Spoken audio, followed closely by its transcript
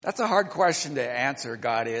That's a hard question to answer,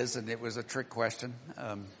 God is, and it was a trick question.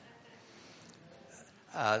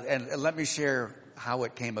 And let me share how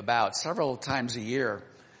it came about. Several times a year,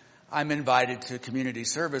 I'm invited to community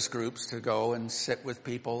service groups to go and sit with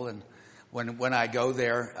people. And when I go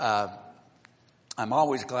there, I'm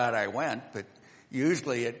always glad I went, but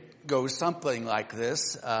usually it goes something like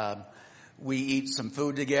this. We eat some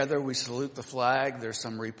food together. We salute the flag. There's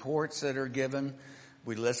some reports that are given.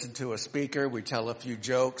 We listen to a speaker. We tell a few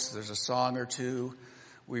jokes. There's a song or two.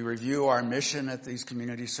 We review our mission at these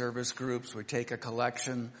community service groups. We take a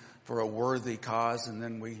collection for a worthy cause, and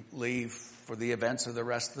then we leave for the events of the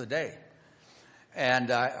rest of the day. And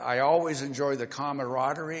I always enjoy the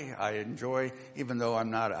camaraderie. I enjoy, even though I'm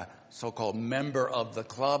not a so-called member of the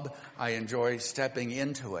club, I enjoy stepping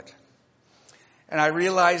into it. And I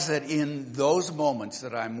realize that in those moments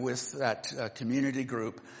that I'm with that community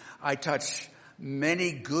group, I touch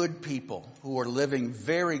many good people who are living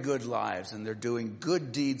very good lives, and they're doing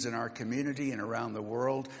good deeds in our community and around the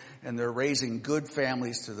world, and they're raising good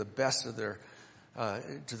families to the best of their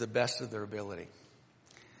ability.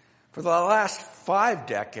 For the last 5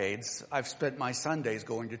 decades, I've spent my Sundays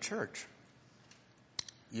going to church.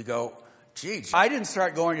 You go, geez, I didn't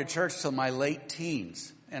start going to church till my late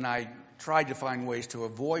teens, and I tried to find ways to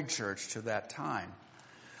avoid church to that time.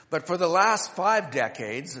 But for the last 5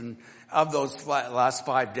 decades, and of those last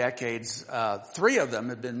 5 decades, 3 of them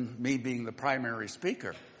have been me being the primary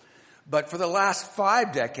speaker. But for the last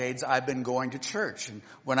 5 decades, I've been going to church. And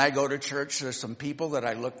when I go to church, there's some people that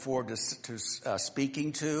I look forward to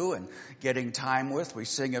speaking to and getting time with. We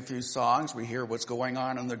sing a few songs. We hear what's going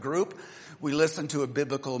on in the group. We listen to a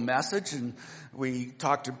biblical message, and we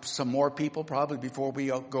talk to some more people probably before we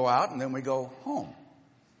go out, and then we go home.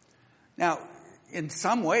 Now, in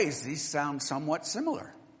some ways, these sound somewhat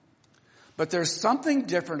similar. But there's something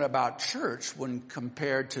different about church when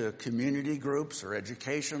compared to community groups or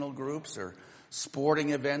educational groups or sporting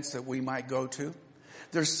events that we might go to.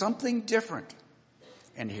 There's something different.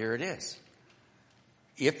 And here it is.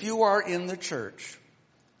 If you are in the church,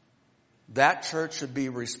 that church should be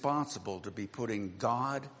responsible to be putting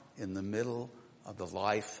God in the middle of the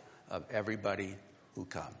life of everybody who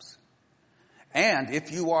comes. And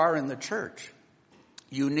if you are in the church,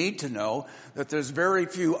 you need to know that there's very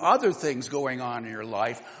few other things going on in your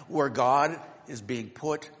life where God is being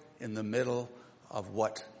put in the middle of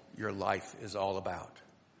what your life is all about.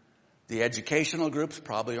 The educational groups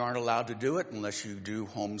probably aren't allowed to do it unless you do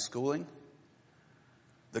homeschooling.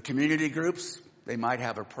 The community groups, they might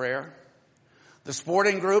have a prayer. The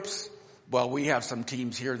sporting groups, well, we have some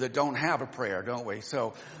teams here that don't have a prayer, don't we?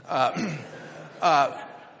 So,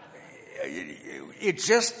 it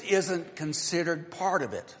just isn't considered part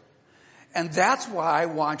of it. And that's why I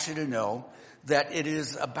want you to know that it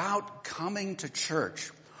is about coming to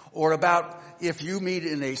church, or about if you meet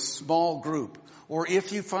in a small group, or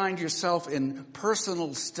if you find yourself in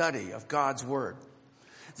personal study of God's Word,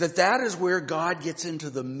 that is where God gets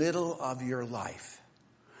into the middle of your life.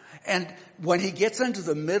 And when he gets into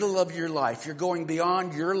the middle of your life, you're going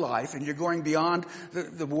beyond your life, and you're going beyond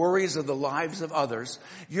the worries of the lives of others.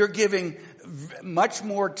 You're giving much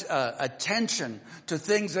more attention to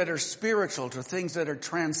things that are spiritual, to things that are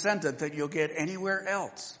transcendent, that you'll get anywhere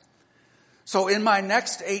else. So in my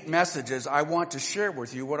next 8 messages, I want to share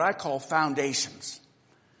with you what I call foundations.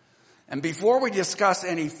 And before we discuss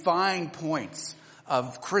any fine points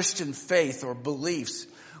of Christian faith or beliefs,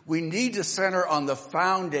 we need to center on the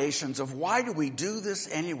foundations of why do we do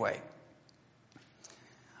this anyway.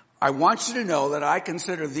 I want you to know that I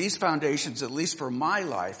consider these foundations, at least for my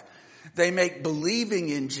life, they make believing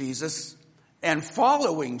in Jesus and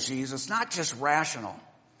following Jesus not just rational,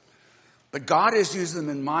 but God has used them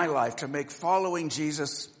in my life to make following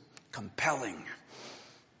Jesus compelling.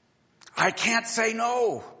 I can't say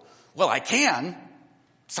no. Well, I can.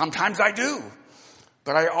 Sometimes I do.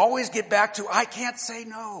 But I always get back to, I can't say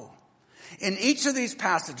no. In each of these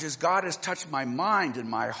passages, God has touched my mind and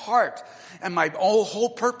my heart and my whole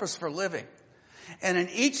purpose for living. And in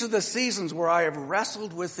each of the seasons where I have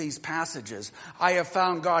wrestled with these passages, I have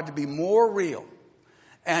found God to be more real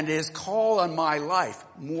and his call on my life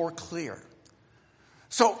more clear.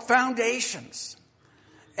 So, foundations.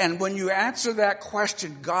 And when you answer that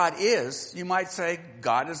question, God is, you might say,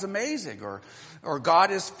 God is amazing, or God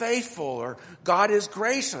is faithful, or God is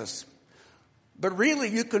gracious. But really,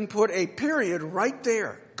 you can put a period right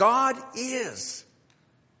there. God is.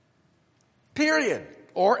 Period.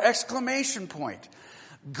 Or exclamation point.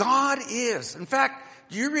 God is. In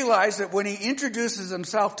fact, do you realize that when he introduces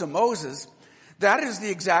himself to Moses, that is the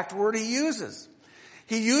exact word he uses.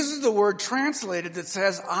 He uses the word translated that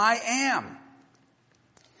says, I am.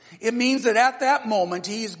 It means that at that moment,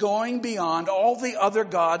 he's going beyond all the other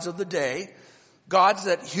gods of the day, gods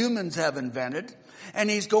that humans have invented, and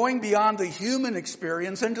he's going beyond the human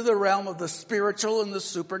experience into the realm of the spiritual and the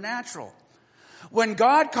supernatural. When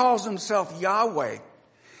God calls himself Yahweh,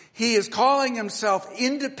 he is calling himself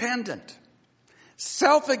independent,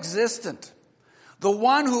 self-existent, the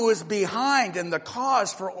one who is behind and the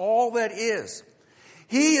cause for all that is.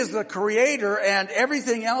 He is the creator and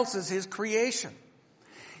everything else is his creation.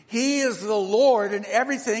 He is the Lord and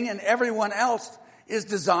everything and everyone else is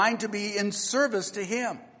designed to be in service to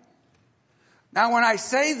him. Now when I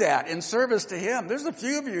say that, in service to him, there's a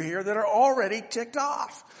few of you here that are already ticked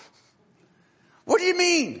off. What do you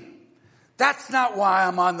mean? That's not why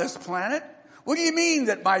I'm on this planet. What do you mean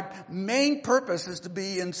that my main purpose is to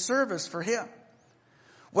be in service for him?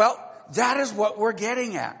 Well, that is what we're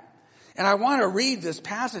getting at. And I want to read this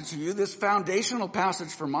passage to you, this foundational passage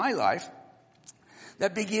for my life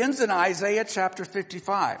that begins in Isaiah chapter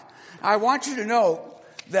 55. I want you to know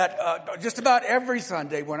that just about every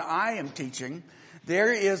Sunday when I am teaching,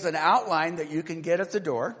 there is an outline that you can get at the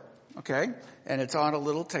door, okay? And it's on a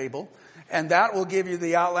little table. And that will give you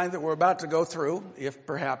the outline that we're about to go through if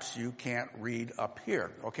perhaps you can't read up here,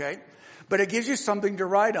 okay? But it gives you something to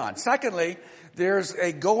write on. Secondly, there's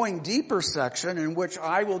a going deeper section in which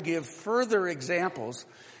I will give further examples.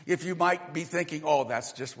 If you might be thinking, oh,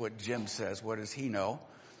 that's just what Jim says. What does he know?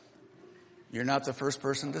 You're not the first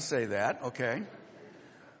person to say that, okay?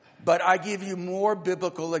 But I give you more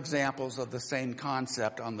biblical examples of the same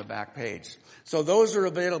concept on the back page. So those are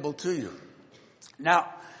available to you.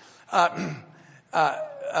 Now,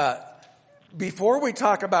 before we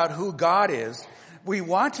talk about who God is, we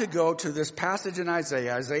want to go to this passage in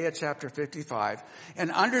Isaiah chapter 55,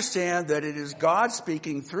 and understand that it is God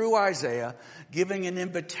speaking through Isaiah, giving an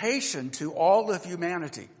invitation to all of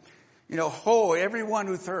humanity. You know, ho, everyone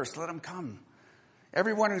who thirsts, let him come.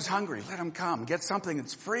 Everyone who's hungry, let him come. Get something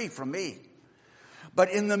that's free from me.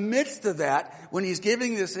 But in the midst of that, when he's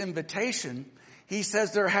giving this invitation, he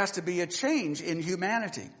says there has to be a change in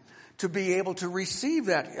humanity to be able to receive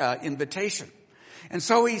that invitation. And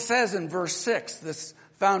so he says in verse 6, this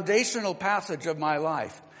foundational passage of my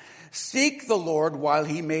life, seek the Lord while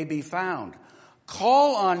he may be found.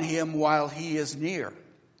 Call on him while he is near.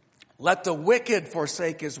 Let the wicked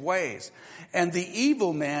forsake his ways, and the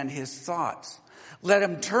evil man his thoughts. Let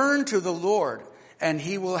him turn to the Lord, and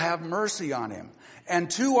he will have mercy on him, and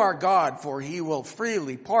to our God, for he will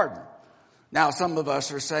freely pardon. Now, some of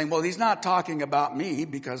us are saying, well, he's not talking about me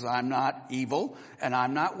because I'm not evil and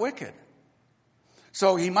I'm not wicked.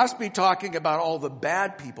 So he must be talking about all the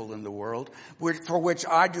bad people in the world for which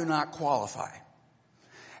I do not qualify.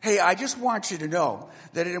 Hey, I just want you to know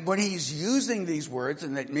that when he's using these words,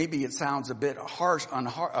 and that maybe it sounds a bit harsh,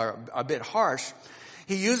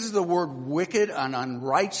 he uses the word wicked and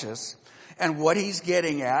unrighteous. And what he's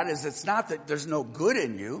getting at is it's not that there's no good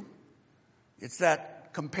in you. It's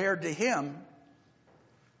that compared to him,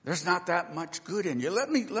 there's not that much good in you. Let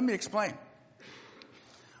me explain.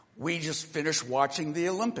 We just finished watching the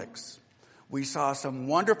Olympics. We saw some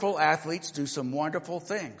wonderful athletes do some wonderful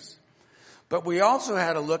things. But we also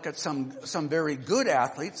had a look at some very good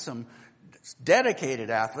athletes, some dedicated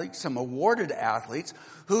athletes, some awarded athletes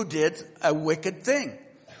who did a wicked thing.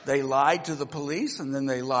 They lied to the police, and then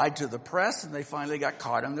they lied to the press, and they finally got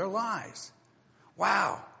caught in their lies.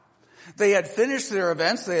 Wow. They had finished their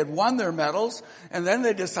events, they had won their medals, and then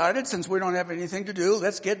they decided, since we don't have anything to do,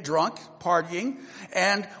 let's get drunk, partying,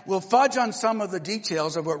 and we'll fudge on some of the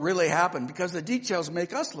details of what really happened, because the details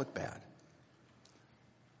make us look bad.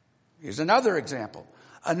 Here's another example.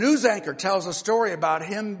 A news anchor tells a story about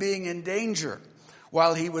him being in danger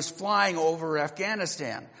while he was flying over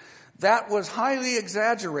Afghanistan. That was highly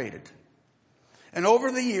exaggerated. And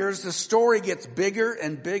over the years, the story gets bigger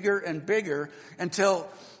and bigger and bigger until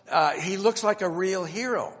he looks like a real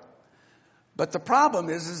hero. But the problem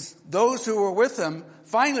is those who were with him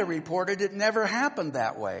finally reported it never happened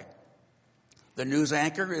that way. The news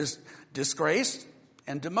anchor is disgraced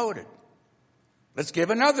and demoted. Let's give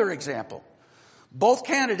another example. Both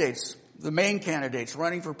candidates, the main candidates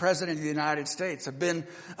running for president of the United States, have been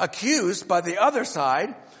accused by the other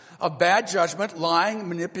side of bad judgment, lying,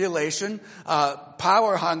 manipulation,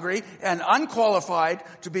 power hungry, and unqualified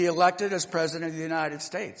to be elected as president of the United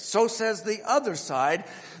States. So says the other side,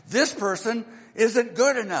 this person isn't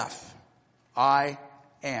good enough. I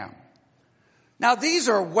am. Now these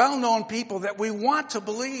are well-known people that we want to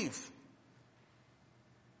believe.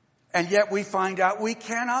 And yet we find out we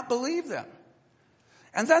cannot believe them.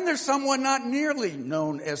 And then there's someone not nearly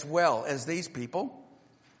known as well as these people,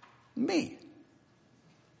 me.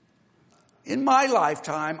 In my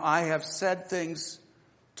lifetime, I have said things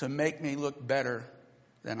to make me look better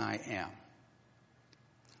than I am.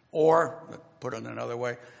 Or, put it another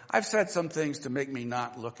way, I've said some things to make me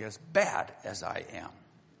not look as bad as I am.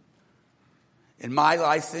 In my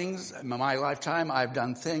lifetime, I've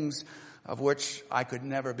done things of which I could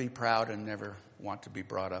never be proud and never want to be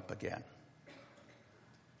brought up again.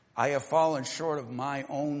 I have fallen short of my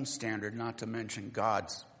own standard, not to mention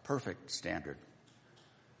God's perfect standard.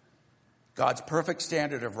 God's perfect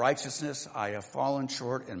standard of righteousness, I have fallen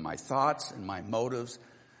short in my thoughts, in my motives,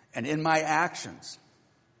 and in my actions.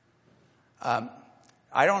 I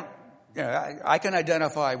can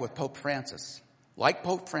identify with Pope Francis. Like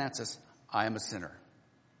Pope Francis, I am a sinner.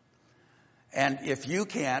 And if you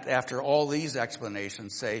can't, after all these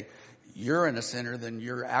explanations, say you're a sinner, then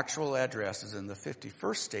your actual address is in the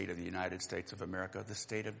 51st state of the United States of America, the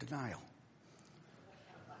state of denial.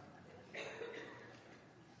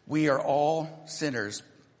 We are all sinners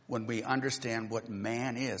when we understand what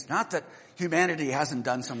man is. Not that humanity hasn't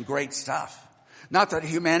done some great stuff. Not that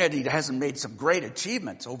humanity hasn't made some great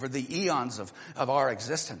achievements over the eons of our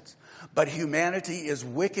existence. But humanity is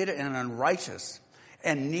wicked and unrighteous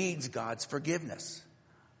and needs God's forgiveness.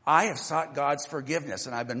 I have sought God's forgiveness,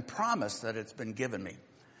 and I've been promised that it's been given me.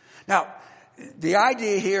 Now, the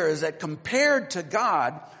idea here is that compared to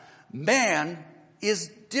God, man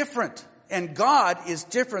is different. And God is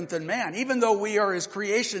different than man. Even though we are his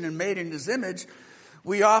creation and made in his image,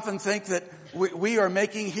 we often think that we are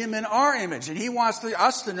making him in our image. And he wants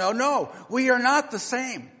us to know, no, we are not the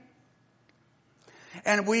same.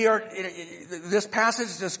 And this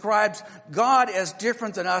passage describes God as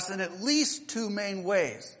different than us in at least two main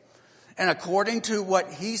ways. And according to what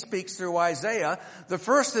he speaks through Isaiah, the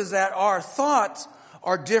first is that our thoughts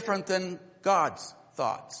are different than God's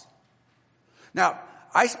thoughts. Now,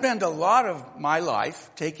 I spend a lot of my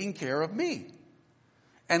life taking care of me.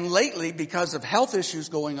 And lately, because of health issues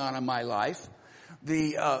going on in my life,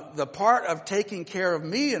 the part of taking care of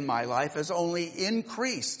me in my life has only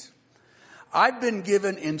increased. I've been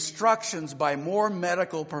given instructions by more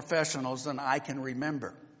medical professionals than I can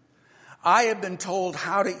remember. I have been told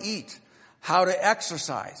how to eat, how to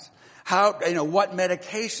exercise, what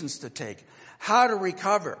medications to take, how to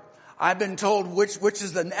recover. I've been told which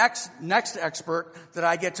is the next expert that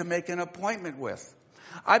I get to make an appointment with.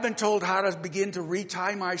 I've been told how to begin to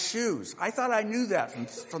retie my shoes. I thought I knew that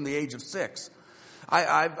from the age of 6.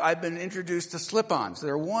 I've been introduced to slip-ons.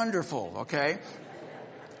 They're wonderful, okay?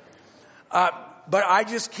 But I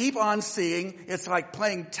just keep on seeing, it's like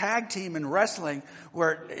playing tag team in wrestling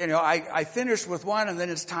where, I finish with one and then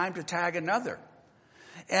it's time to tag another.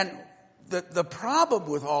 And the problem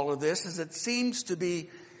with all of this is it seems to be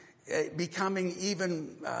becoming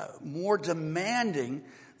even more demanding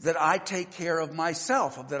that I take care of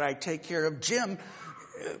myself, that I take care of Jim,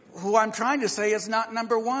 who I'm trying to say is not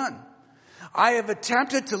number one. I have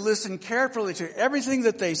attempted to listen carefully to everything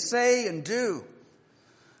that they say and do.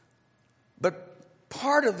 But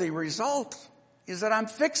part of the result is that I'm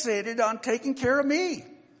fixated on taking care of me.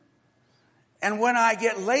 And when I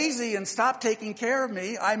get lazy and stop taking care of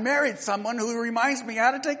me, I married someone who reminds me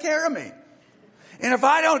how to take care of me. And if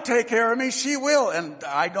I don't take care of me, she will, and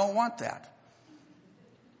I don't want that.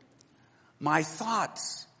 My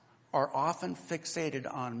thoughts are often fixated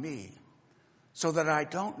on me so that I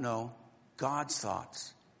don't know God's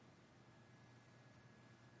thoughts.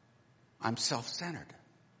 I'm self-centered.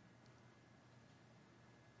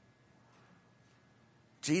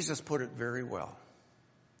 Jesus put it very well.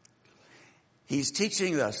 He's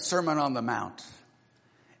teaching the Sermon on the Mount,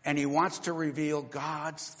 and he wants to reveal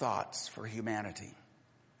God's thoughts for humanity.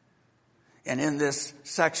 And in this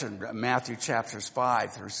section, Matthew chapters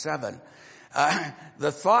 5 through 7,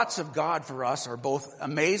 the thoughts of God for us are both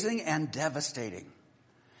amazing and devastating.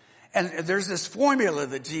 And there's this formula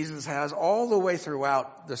that Jesus has all the way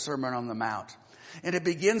throughout the Sermon on the Mount. And it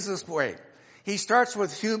begins this way. He starts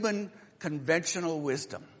with human conventional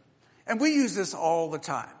wisdom. And we use this all the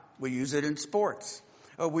time. We use it in sports.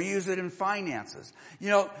 Or we use it in finances.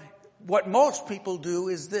 What most people do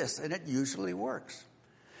is this, and it usually works.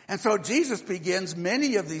 And so Jesus begins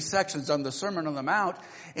many of these sections on the Sermon on the Mount,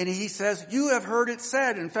 and he says, you have heard it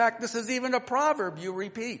said. In fact, this is even a proverb you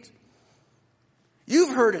repeat.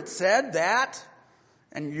 You've heard it said that,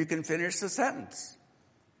 and you can finish the sentence.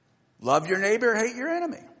 Love your neighbor, hate your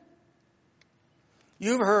enemy.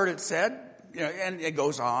 You've heard it said, and it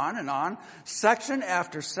goes on, section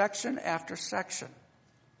after section after section.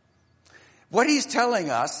 What he's telling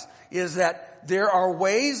us is that there are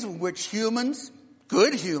ways in which humans,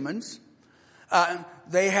 good humans,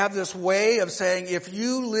 they have this way of saying, if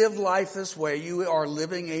you live life this way, you are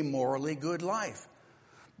living a morally good life.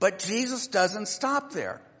 But Jesus doesn't stop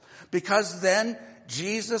there, because then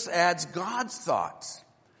Jesus adds God's thoughts.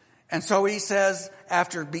 And so he says,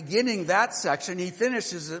 after beginning that section, he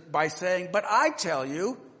finishes it by saying, but I tell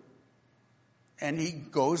you, and he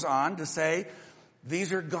goes on to say,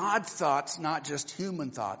 these are God's thoughts, not just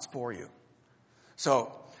human thoughts for you.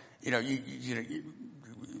 So,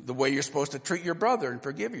 the way you're supposed to treat your brother and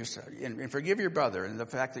forgive yourself and forgive your brother, and the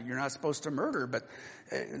fact that you're not supposed to murder. But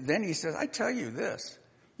then he says, I tell you this,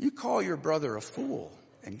 you call your brother a fool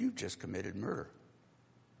and you've just committed murder.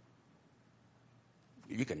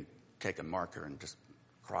 You can take a marker and just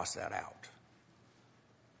cross that out.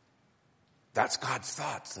 That's God's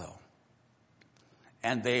thoughts, though.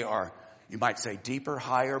 And they are, you might say, deeper,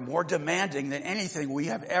 higher, more demanding than anything we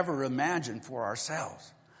have ever imagined for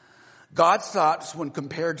ourselves. God's thoughts, when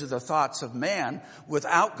compared to the thoughts of man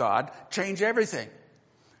without God, change everything.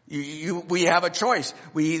 We have a choice.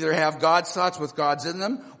 We either have God's thoughts with God's in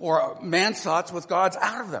them, or man's thoughts with God's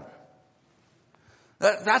out of them.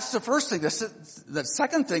 That's the first thing. The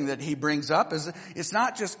second thing that he brings up is it's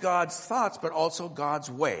not just God's thoughts, but also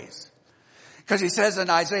God's ways. Because he says in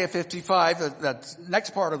Isaiah 55, that next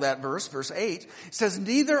part of that verse, verse 8, it says,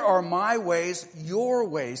 neither are my ways your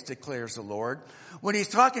ways, declares the Lord. When he's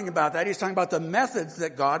talking about that, he's talking about the methods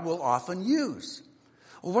that God will often use.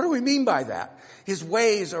 Well, what do we mean by that? His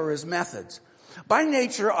ways or his methods. By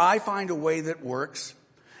nature, I find a way that works,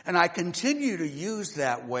 and I continue to use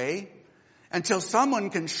that way until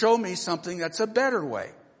someone can show me something that's a better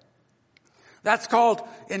way. That's called,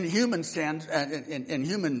 in human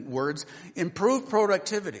words, improved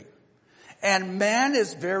productivity. And man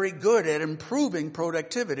is very good at improving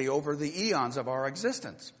productivity over the eons of our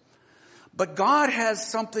existence. But God has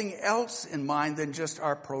something else in mind than just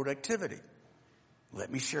our productivity.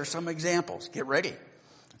 Let me share some examples. Get ready.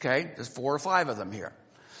 Okay, there's 4 or 5 of them here.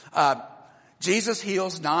 Jesus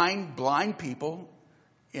heals 9 blind people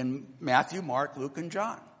in Matthew, Mark, Luke, and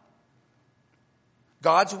John.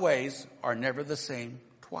 God's ways are never the same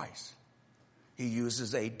twice. He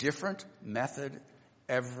uses a different method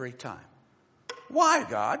every time. Why,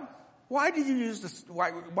 God? Why do you use this?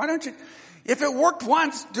 Why don't you? If it worked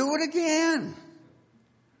once, do it again.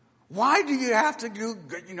 Why do you have to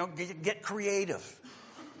get creative?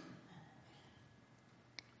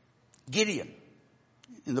 Gideon,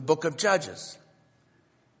 in the book of Judges,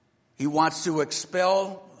 he wants to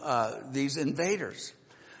expel these invaders.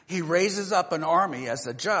 He raises up an army as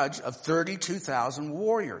a judge of 32,000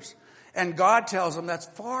 warriors. And God tells him that's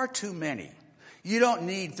far too many. You don't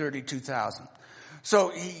need 32,000.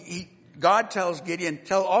 So God tells Gideon,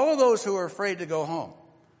 tell all of those who are afraid to go home.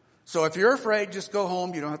 So if you're afraid, just go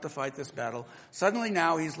home. You don't have to fight this battle. Suddenly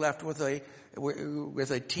now he's left with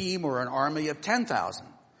a team or an army of 10,000.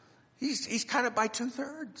 He's cut it by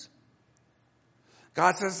 2/3.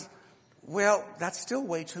 God says, well, that's still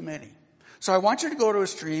way too many. So I want you to go to a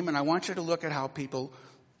stream and I want you to look at how people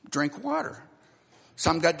drink water.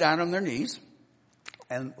 Some got down on their knees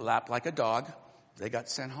and lapped like a dog. They got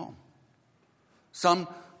sent home. Some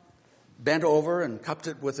bent over and cupped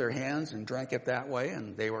it with their hands and drank it that way,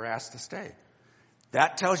 and they were asked to stay.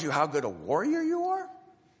 That tells you how good a warrior you are?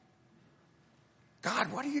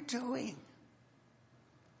 God, what are you doing?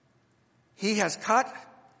 He has cut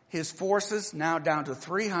his forces now down to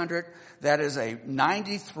 300. That is a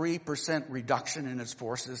 93% reduction in his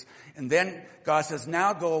forces. And then God says,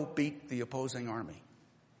 now go beat the opposing army.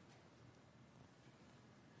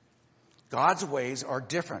 God's ways are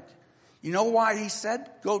different. You know why he said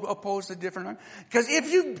go oppose the different army? Because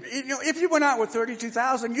if you went out with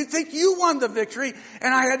 32,000, you'd think you won the victory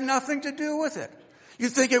and I had nothing to do with it. You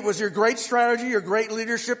think it was your great strategy, your great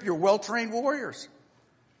leadership, your well-trained warriors.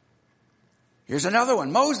 Here's another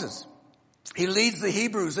one, Moses. He leads the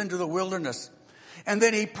Hebrews into the wilderness. And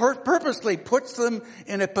then he purposely puts them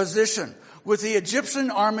in a position with the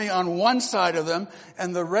Egyptian army on one side of them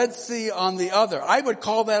and the Red Sea on the other. I would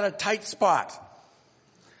call that a tight spot.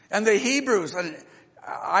 And the Hebrews,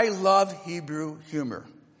 I love Hebrew humor.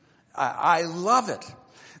 I love it.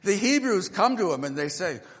 The Hebrews come to him and they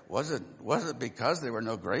say, was it because there were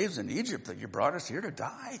no graves in Egypt that you brought us here to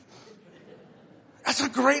die? That's a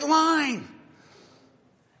great line.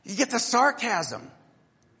 You get the sarcasm.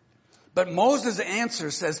 But Moses' answer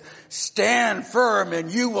says, stand firm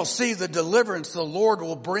and you will see the deliverance the Lord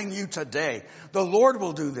will bring you today. The Lord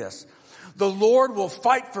will do this. The Lord will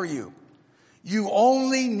fight for you. You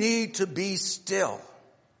only need to be still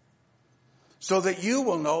so that you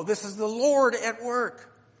will know this is the Lord at work.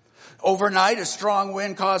 Overnight, a strong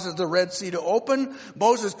wind causes the Red Sea to open.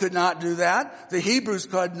 Moses could not do that. The Hebrews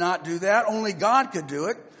could not do that. Only God could do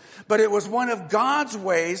it. But it was one of God's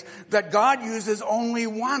ways that God uses only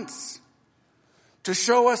once to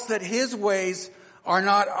show us that his ways are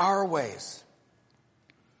not our ways.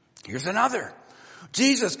 Here's another.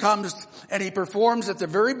 Jesus comes and he performs at the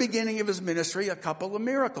very beginning of his ministry a couple of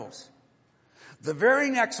miracles. The very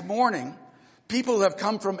next morning, people have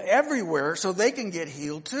come from everywhere so they can get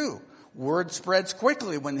healed too. Word spreads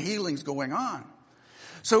quickly when healing's going on.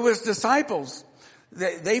 So his disciples,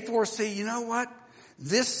 they foresee, you know what?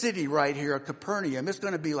 This city right here, Capernaum, is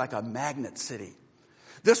going to be like a magnet city.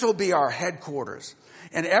 This will be our headquarters.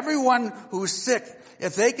 And everyone who's sick,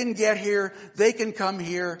 if they can get here, they can come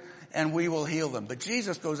here and we will heal them. But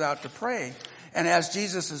Jesus goes out to pray. And as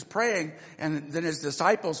Jesus is praying, and then his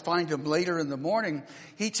disciples find him later in the morning,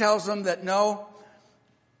 he tells them that no,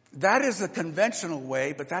 that is the conventional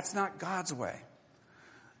way, but that's not God's way.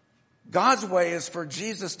 God's way is for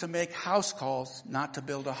Jesus to make house calls, not to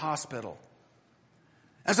build a hospital.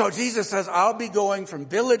 And so Jesus says, I'll be going from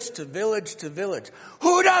village to village to village.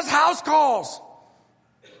 Who does house calls?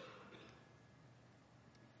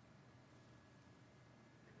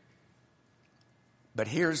 But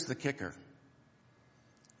here's the kicker,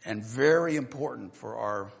 and very important for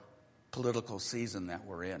our political season that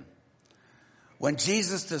we're in. When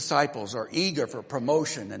Jesus' disciples are eager for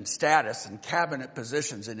promotion and status and cabinet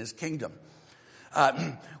positions in his kingdom,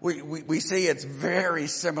 we see it's very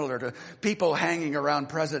similar to people hanging around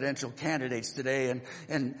presidential candidates today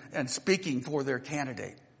and speaking for their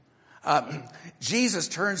candidate. Jesus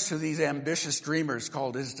turns to these ambitious dreamers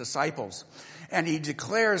called his disciples, and he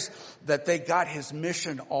declares that they got his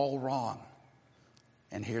mission all wrong.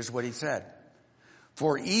 And here's what he said.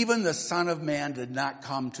 For even the Son of Man did not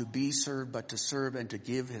come to be served, but to serve and to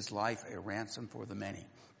give his life a ransom for the many.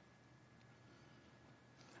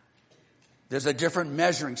 There's a different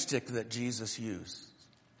measuring stick that Jesus used.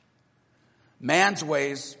 Man's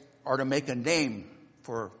ways are to make a name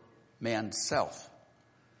for man's self.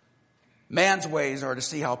 Man's ways are to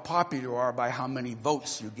see how popular you are by how many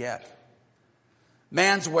votes you get.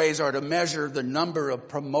 Man's ways are to measure the number of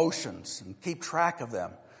promotions and keep track of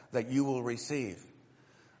them that you will receive.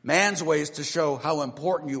 Man's ways to show how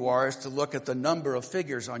important you are is to look at the number of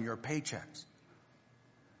figures on your paychecks.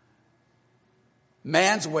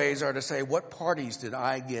 Man's ways are to say, what parties did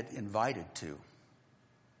I get invited to?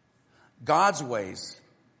 God's ways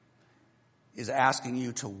is asking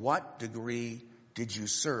you, to what degree did you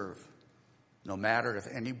serve, no matter if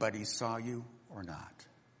anybody saw you or not?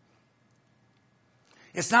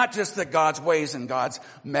 It's not just that God's ways and God's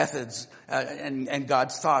methods and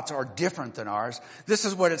God's thoughts are different than ours. This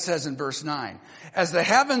is what it says in verse 9. As the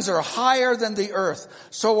heavens are higher than the earth,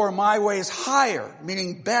 so are my ways higher,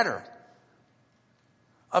 meaning better,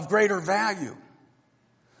 of greater value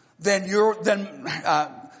than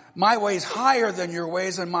my ways higher than your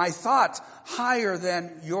ways, and my thoughts higher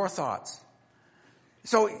than your thoughts.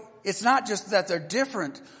 So it's not just that they're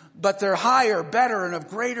different, but they're higher, better, and of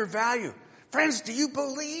greater value. Friends, do you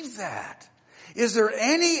believe that? Is there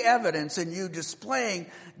any evidence in you displaying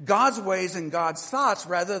God's ways and God's thoughts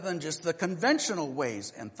rather than just the conventional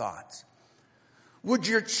ways and thoughts? Would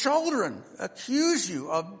your children accuse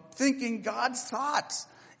you of thinking God's thoughts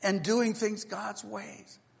and doing things God's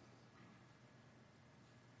ways?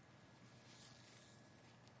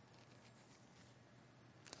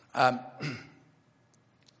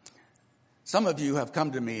 Some of you have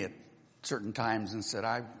come to me at certain times and said,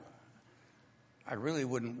 I really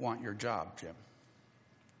wouldn't want your job, Jim.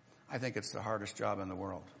 I think it's the hardest job in the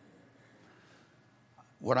world.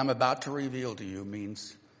 What I'm about to reveal to you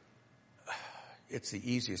means it's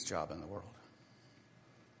the easiest job in the world.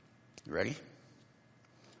 You ready?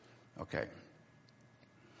 Okay.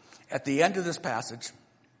 At the end of this passage,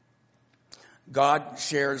 God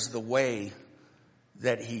shares the way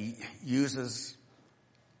that he uses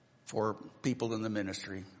for people in the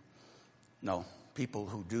ministry. No, people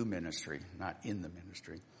who do ministry, not in the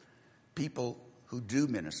ministry. People who do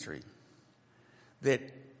ministry. That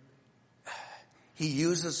he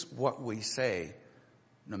uses what we say,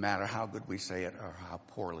 no matter how good we say it or how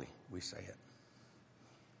poorly we say it.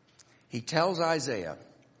 He tells Isaiah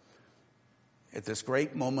at this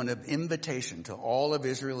great moment of invitation to all of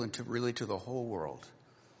Israel and to the whole world,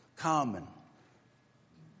 come and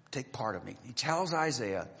take part of me. He tells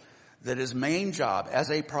Isaiah that his main job as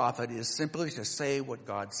a prophet is simply to say what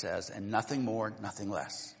God says and nothing more, nothing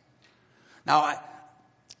less. Now,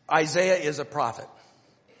 Isaiah is a prophet.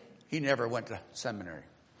 He never went to seminary.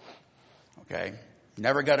 Okay?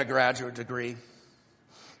 Never got a graduate degree.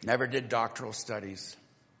 Never did doctoral studies.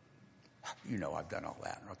 You know I've done all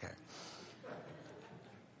that, okay.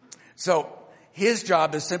 So his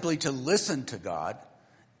job is simply to listen to God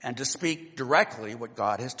and to speak directly what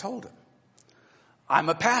God has told him. I'm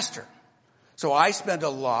a pastor, so I spend a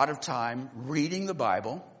lot of time reading the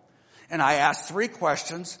Bible, and I ask 3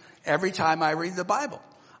 questions every time I read the Bible.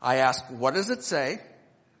 I ask, what does it say?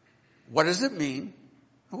 What does it mean?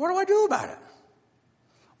 And what do I do about it?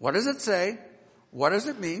 What does it say? What does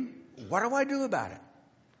it mean? What do I do about it?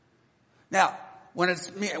 Now,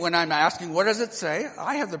 when I'm asking, what does it say?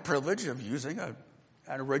 I have the privilege of using an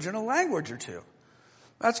original language or two.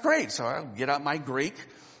 That's great. So I'll get out my Greek.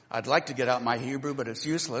 I'd like to get out my Hebrew, but it's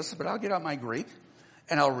useless. But I'll get out my Greek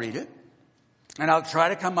and I'll read it. And I'll try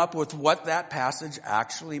to come up with what that passage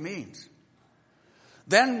actually means.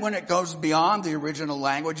 Then when it goes beyond the original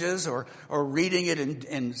languages or reading it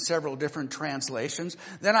in several different translations,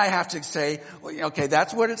 then I have to say, okay,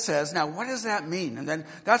 that's what it says. Now, what does that mean? And then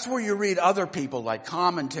that's where you read other people, like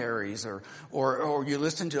commentaries or you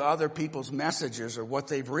listen to other people's messages or what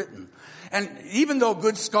they've written. And even though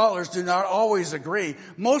good scholars do not always agree,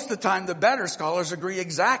 most of the time the better scholars agree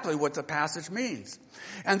exactly what the passage means.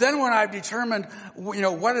 And then when I've determined,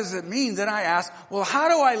 what does it mean, then I ask, well, how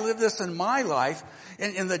do I live this in my life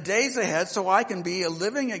in the days ahead so I can be a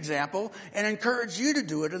living example and encourage you to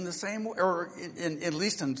do it in the same way, or at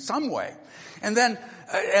least in some way. And then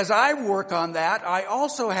as I work on that, I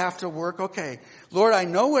also have to work, okay, Lord, I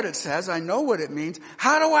know what it says. I know what it means.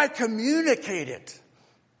 How do I communicate it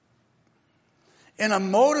in a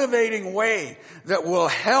motivating way that will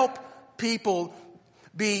help people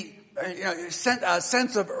be a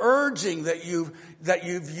sense of urging that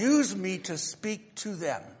you've used me to speak to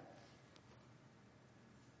them?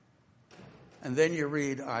 And then you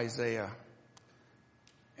read Isaiah,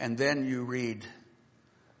 and then you read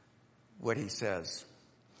what he says.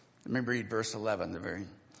 Let me read verse 11, the very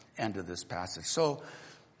end of this passage. So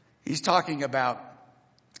he's talking about,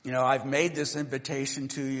 I've made this invitation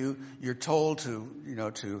to you. You're told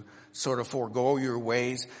to sort of forego your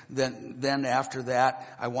ways. Then after that,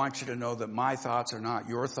 I want you to know that my thoughts are not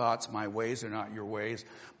your thoughts. My ways are not your ways.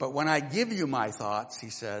 But when I give you my thoughts,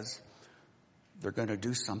 he says, they're going to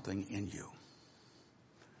do something in you.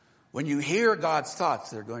 When you hear God's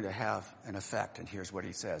thoughts, they're going to have an effect. And here's what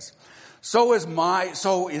he says. So is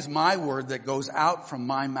my word that goes out from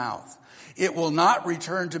my mouth. It will not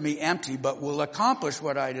return to me empty, but will accomplish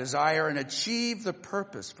what I desire and achieve the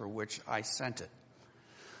purpose for which I sent it.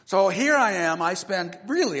 So here I am. I spend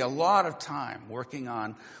really a lot of time working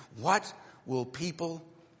on what will people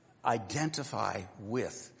identify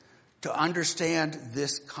with to understand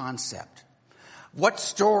this concept. What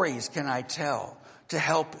stories can I tell to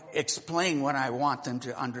help explain what I want them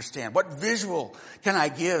to understand? What visual can I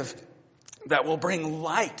give that will bring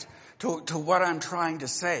light to what I'm trying to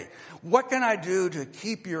say? What can I do to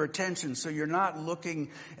keep your attention so you're not looking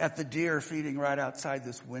at the deer feeding right outside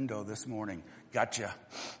this window this morning? Gotcha.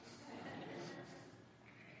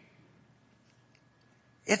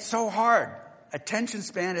 It's so hard. Attention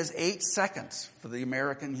span is 8 seconds for the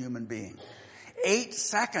American human being. 8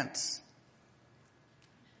 seconds.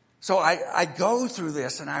 So I go through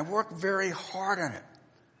this and I work very hard on it.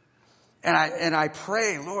 And I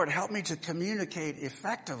pray, Lord, help me to communicate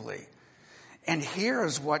effectively. And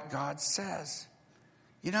here's what God says.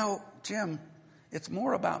 Jim, it's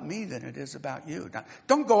more about me than it is about you. Now,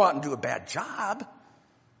 don't go out and do a bad job.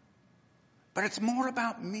 But it's more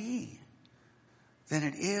about me than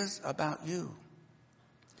it is about you.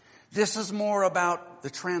 This is more about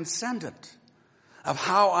the transcendent of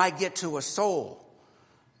how I get to a soul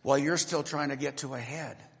while you're still trying to get to a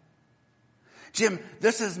head. Jim,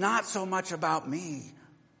 this is not so much about me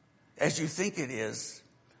as you think it is.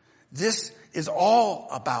 This is all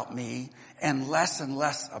about me and less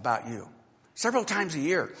about you. Several times a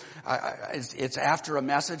year, it's after a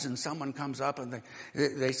message and someone comes up and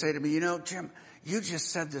they say to me, Jim, you just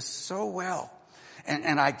said this so well.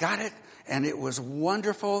 And I got it, and it was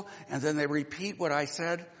wonderful. And then they repeat what I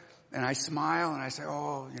said, and I smile, and I say,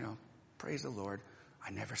 praise the Lord.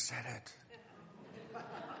 I never said it.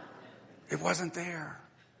 It wasn't there.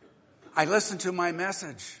 I listened to my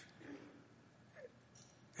message.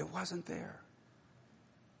 It wasn't there.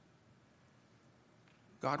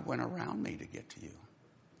 God went around me to get to you.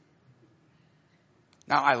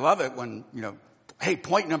 Now, I love it when, hey,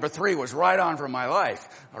 point number 3 was right on for my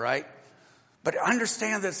life, all right? But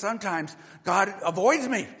understand that sometimes God avoids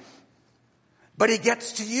me. But he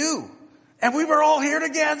gets to you. And we were all here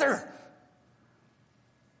together.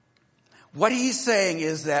 What he's saying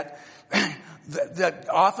is that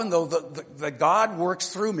often though the God works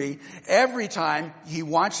through me, every time he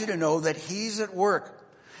wants you to know that he's at work.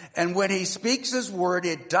 And when he speaks his word,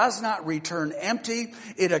 it does not return empty.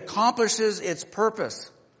 It accomplishes its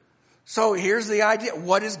purpose. So here's the idea.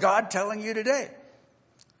 What is God telling you today?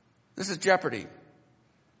 This is Jeopardy.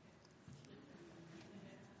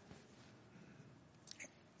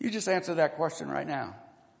 You just answer that question right now.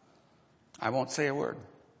 I won't say a word.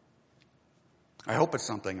 I hope it's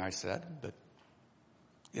something I said, but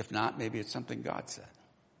if not, maybe it's something God said.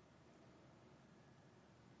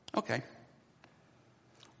 Okay.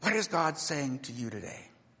 What is God saying to you today?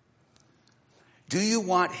 Do you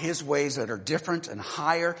want his ways that are different and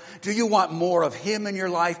higher? Do you want more of him in your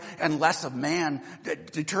life and less of man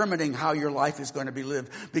determining how your life is going to be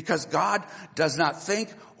lived? Because God does not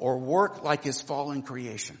think or work like his fallen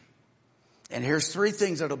creation. And here's three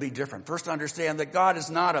things that'll be different. First, understand that God is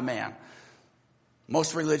not a man.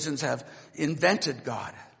 Most religions have invented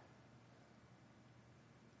God.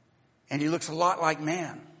 And he looks a lot like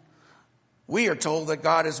man. We are told that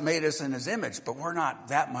God has made us in his image, but we're not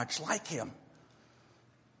that much like him.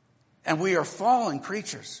 And we are fallen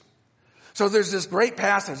creatures. So there's this great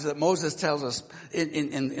passage that Moses tells us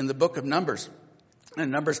in the book of Numbers, in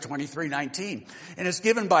Numbers 23:19. And it's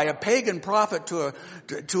given by a pagan prophet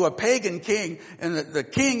to a pagan king. And the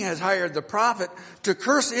king has hired the prophet to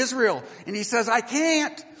curse Israel. And he says, I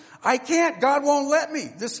can't. God won't let me.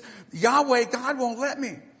 This Yahweh, God won't let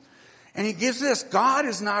me. And he gives this, God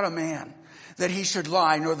is not a man that he should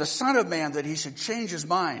lie, nor the son of man that he should change his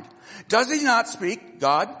mind. Does he not speak,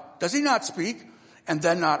 God? Does he not speak and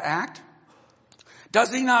then not act?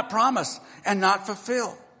 Does he not promise and not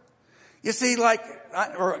fulfill? You see,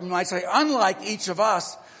 or you might say, unlike each of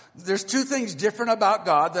us, there's two things different about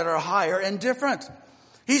God that are higher and different.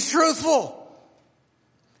 He's truthful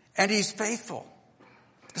and he's faithful.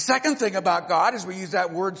 The second thing about God is we use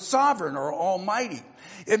that word sovereign or almighty.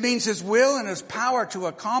 It means his will and his power to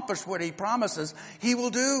accomplish what he promises he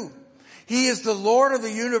will do. He is the Lord of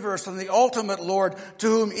the universe and the ultimate Lord to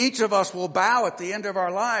whom each of us will bow at the end of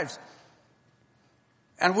our lives.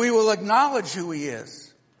 And we will acknowledge who he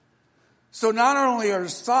is. So not only are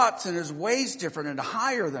his thoughts and his ways different and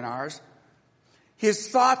higher than ours, his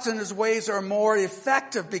thoughts and his ways are more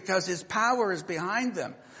effective because his power is behind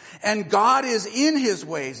them. And God is in his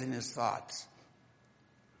ways and his thoughts.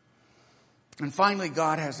 And finally,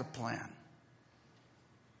 God has a plan.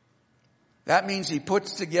 That means he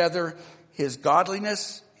puts together his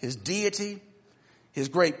godliness, his deity, his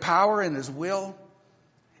great power and his will.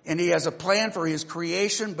 And he has a plan for his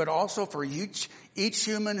creation, but also for each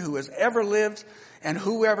human who has ever lived and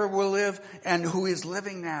whoever will live and who is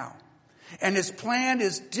living now. And his plan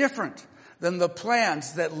is different than the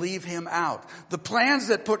plans that leave him out. The plans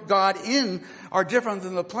that put God in are different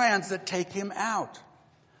than the plans that take him out.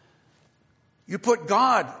 You put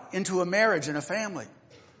God into a marriage and a family.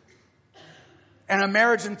 And a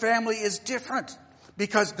marriage and family is different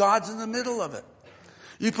because God's in the middle of it.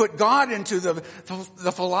 You put God into the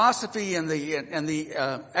philosophy and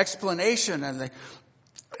the explanation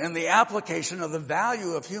and the application of the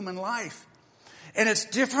value of human life. And it's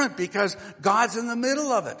different because God's in the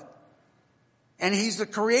middle of it. And he's the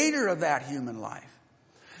creator of that human life.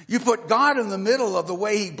 You put God in the middle of the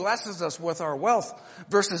way he blesses us with our wealth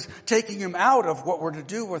versus taking him out of what we're to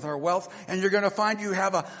do with our wealth. And you're going to find you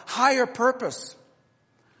have a higher purpose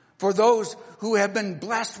for those who have been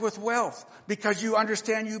blessed with wealth because you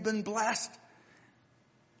understand you've been blessed.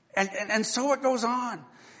 And so it goes on.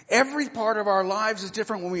 Every part of our lives is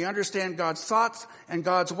different when we understand God's thoughts and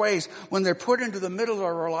God's ways. When they're put into the middle of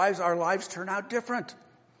our lives turn out different.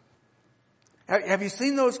 Have you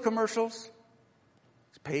seen those commercials?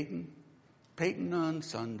 It's Peyton on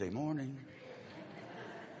Sunday morning.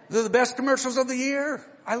 They're the best commercials of the year.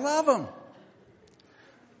 I love them.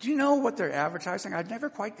 Do you know what they're advertising? I never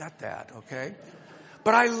quite got that, okay?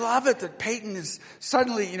 But I love it that Peyton is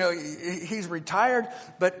suddenly, he's retired,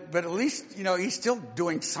 but at least, he's still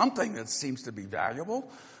doing something that seems to be valuable.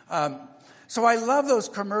 So I love those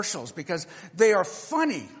commercials because they are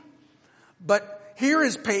funny. But here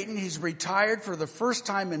is Peyton. He's retired for the first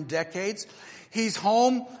time in decades. He's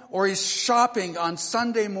home or he's shopping on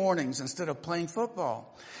Sunday mornings instead of playing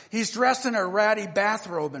football. He's dressed in a ratty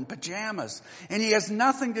bathrobe and pajamas, and he has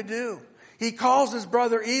nothing to do. He calls his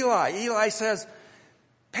brother Eli. Eli says,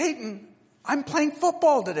 Peyton, I'm playing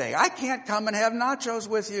football today. I can't come and have nachos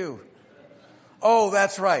with you. Oh,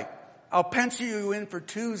 that's right. I'll pencil you in for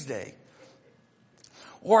Tuesday.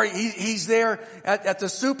 Or he's there at the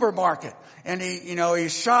supermarket and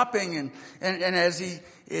he's shopping and as he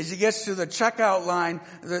gets to the checkout line,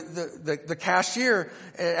 the cashier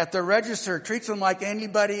at the register treats him like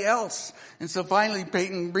anybody else. And so finally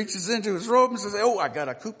Peyton reaches into his robe and says, oh, I got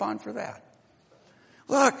a coupon for that.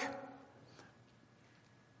 Look,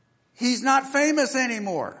 he's not famous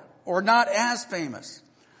anymore, or not as famous.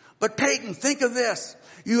 But Peyton, think of this.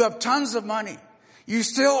 You have tons of money. You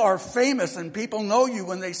still are famous and people know you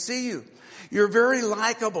when they see you. You're very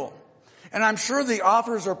likable. And I'm sure the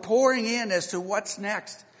offers are pouring in as to what's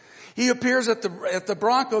next. He appears at the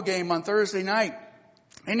Bronco game on Thursday night.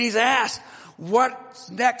 And he's asked,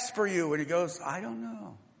 what's next for you? And he goes, I don't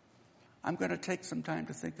know. I'm going to take some time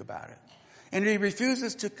to think about it. And he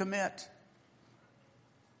refuses to commit.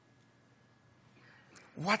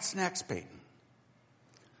 What's next, Peyton?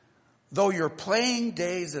 Though your playing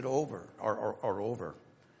days are over,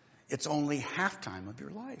 it's only halftime of your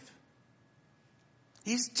life.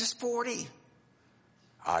 He's just 40.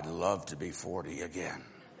 I'd love to be 40 again.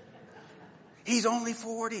 He's only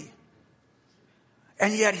 40.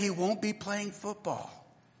 And yet he won't be playing football.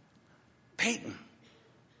 Peyton,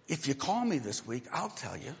 if you call me this week, I'll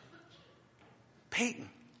tell you. Peyton,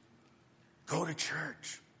 go to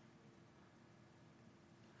church.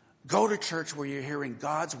 Go to church where you're hearing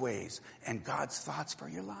God's ways and God's thoughts for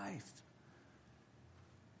your life.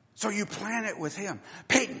 So you plan it with him.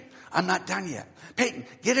 Peyton, I'm not done yet. Peyton,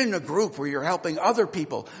 get in a group where you're helping other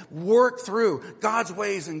people work through God's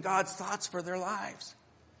ways and God's thoughts for their lives.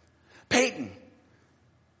 Peyton,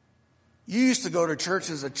 you used to go to church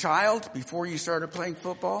as a child before you started playing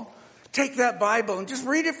football. Take that Bible and just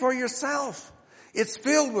read it for yourself. It's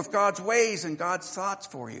filled with God's ways and God's thoughts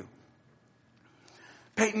for you.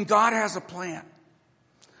 Peyton, God has a plan.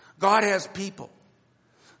 God has people.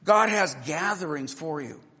 God has gatherings for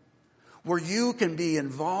you where you can be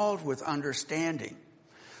involved with understanding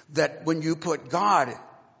that when you put God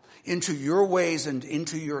into your ways and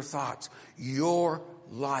into your thoughts, your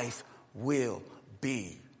life will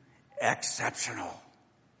be exceptional.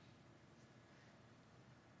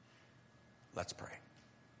 Let's pray.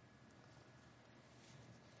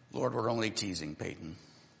 Lord, we're only teasing Peyton.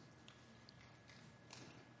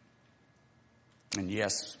 And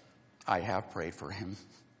yes, I have prayed for him.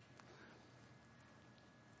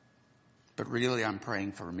 But really, I'm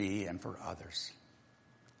praying for me and for others.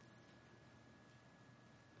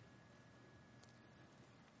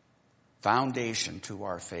 Foundation to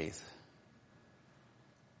our faith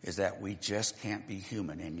is that we just can't be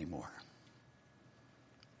human anymore.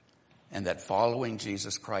 And that following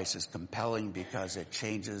Jesus Christ is compelling because it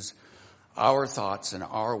changes our thoughts and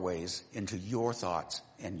our ways into your thoughts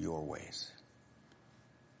and your ways.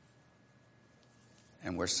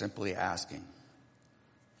 And we're simply asking,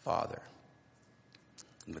 Father,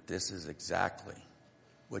 but this is exactly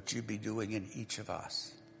what you'd be doing in each of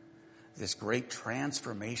us. This great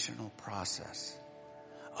transformational process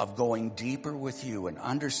of going deeper with you and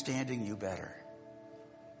understanding you better.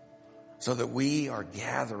 So that we are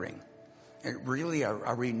gathering really a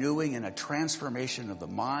renewing and a transformation of the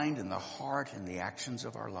mind and the heart and the actions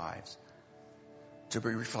of our lives. To be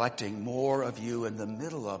reflecting more of you in the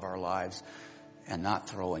middle of our lives and not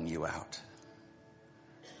throwing you out.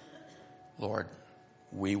 Lord,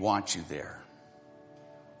 we want you there.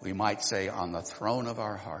 We might say on the throne of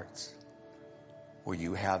our hearts, where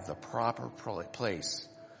you have the proper place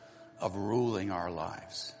of ruling our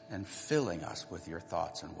lives and filling us with your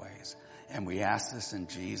thoughts and ways. And we ask this in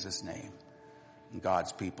Jesus' name. And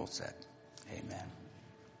God's people said, amen.